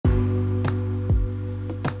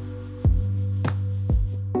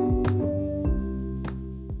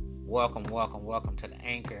Welcome to the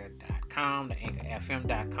Anchor.com, the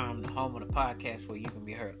AnchorFM.com, the home of the podcast where you can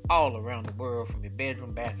be heard all around the world from your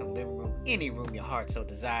bedroom, bathroom, living room, any room your heart so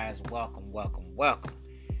desires. Welcome.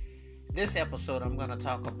 This episode, I'm going to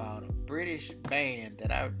talk about a British band that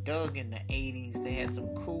I dug in the 80s. They had some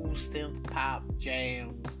cool synth pop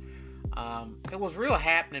jams. It was real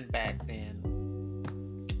happening back then.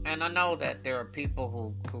 And I know that there are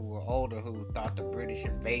people who were older who thought the British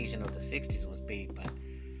invasion of the 60s was big, but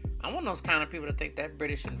I'm one of those kind of people that think that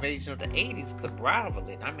British invasion of the 80s could rival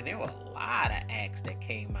it. I mean, there were a lot of acts that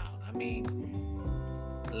came out. I mean,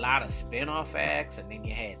 a lot of spin-off acts, and then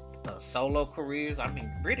you had solo careers. I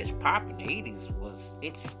mean, British pop in the 80s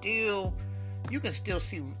you can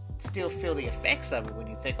still feel the effects of it when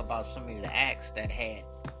you think about some of the acts that had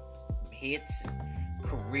hits,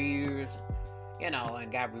 careers,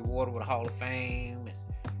 and got rewarded with a Hall of Fame, and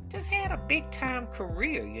just had a big time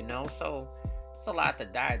career, so it's a lot to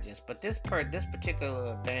digest. But this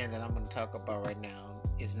particular band that I'm going to talk about right now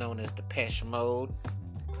is known as Depeche Mode,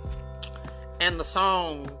 and the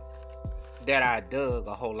song that I dug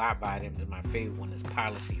a whole lot by them is my favorite one, is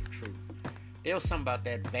Policy of Truth. There was something about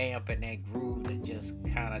that vamp and that groove that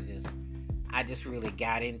I just really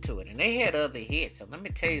got into it. And they had other hits, and let me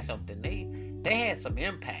tell you something, they had some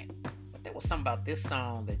impact. There was something about this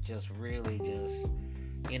song that just really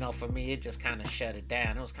for me, it just kind of shut it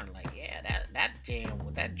down. It was kind of like, yeah, that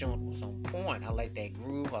joint was on point. I like that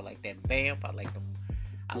groove. I like that vamp. I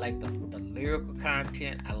like the lyrical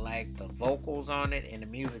content. I like the vocals on it, and the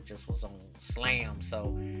music just was on slam.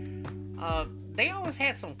 So they always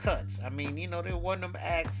had some cuts. I mean, they were one of them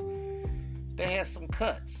acts. They had some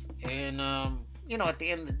cuts, and at the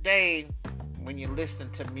end of the day, when you're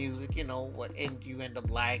listening to music, what you end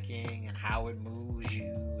up liking and how it moves you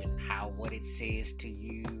and what it says to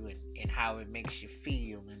you and how it makes you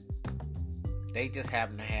feel. And they just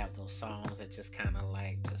happen to have those songs that just kind of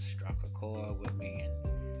just struck a chord with me,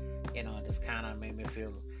 and it just kind of made me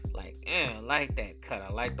feel like, I like that cut.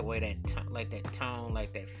 I like the way like that tone,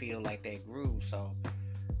 like that feel, like that groove. So,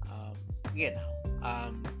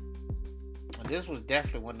 this was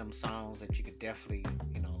definitely one of them songs that you could definitely,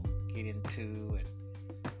 get into,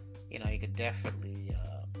 and you could definitely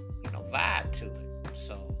vibe to it.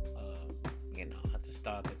 So I just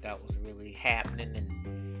thought that was really happening,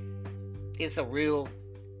 and it's a real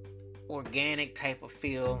organic type of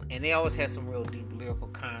feel, and they always had some real deep lyrical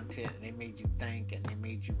content, and they made you think, and they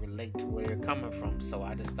made you relate to where they're coming from. So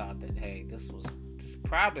I just thought that, hey, this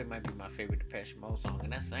probably might be my favorite Depeche Mode song,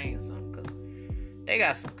 and that's saying something, because they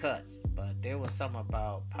got some cuts, but there was something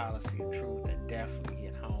about Policy of Truth that definitely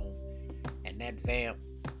hit home, and that vamp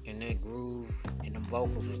and that groove and them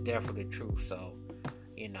vocals was definitely true. So,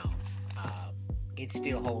 it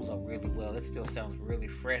still holds up really well. It still sounds really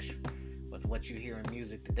fresh with what you hear in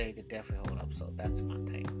music today. Could definitely hold up. So that's my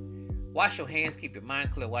take. Wash your hands, keep your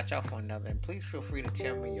mind clear, watch out for another, and please feel free to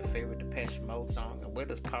tell me your favorite Depeche Mode song, and where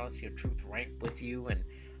does Policy of Truth rank with you, and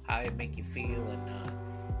how it make you feel,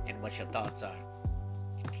 and what your thoughts are.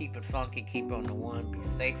 Keep it funky, keep it on the one, be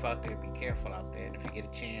safe out there, be careful out there, and if you get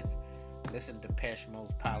a chance, listen to Depeche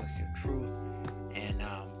Mode's Policy of Truth. And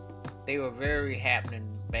they were a very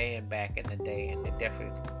happening band back in the day, and they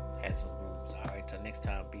definitely had some grooves. Alright, till next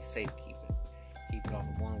time, be safe, keep it on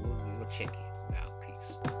the one. We'll check it out.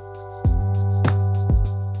 Peace.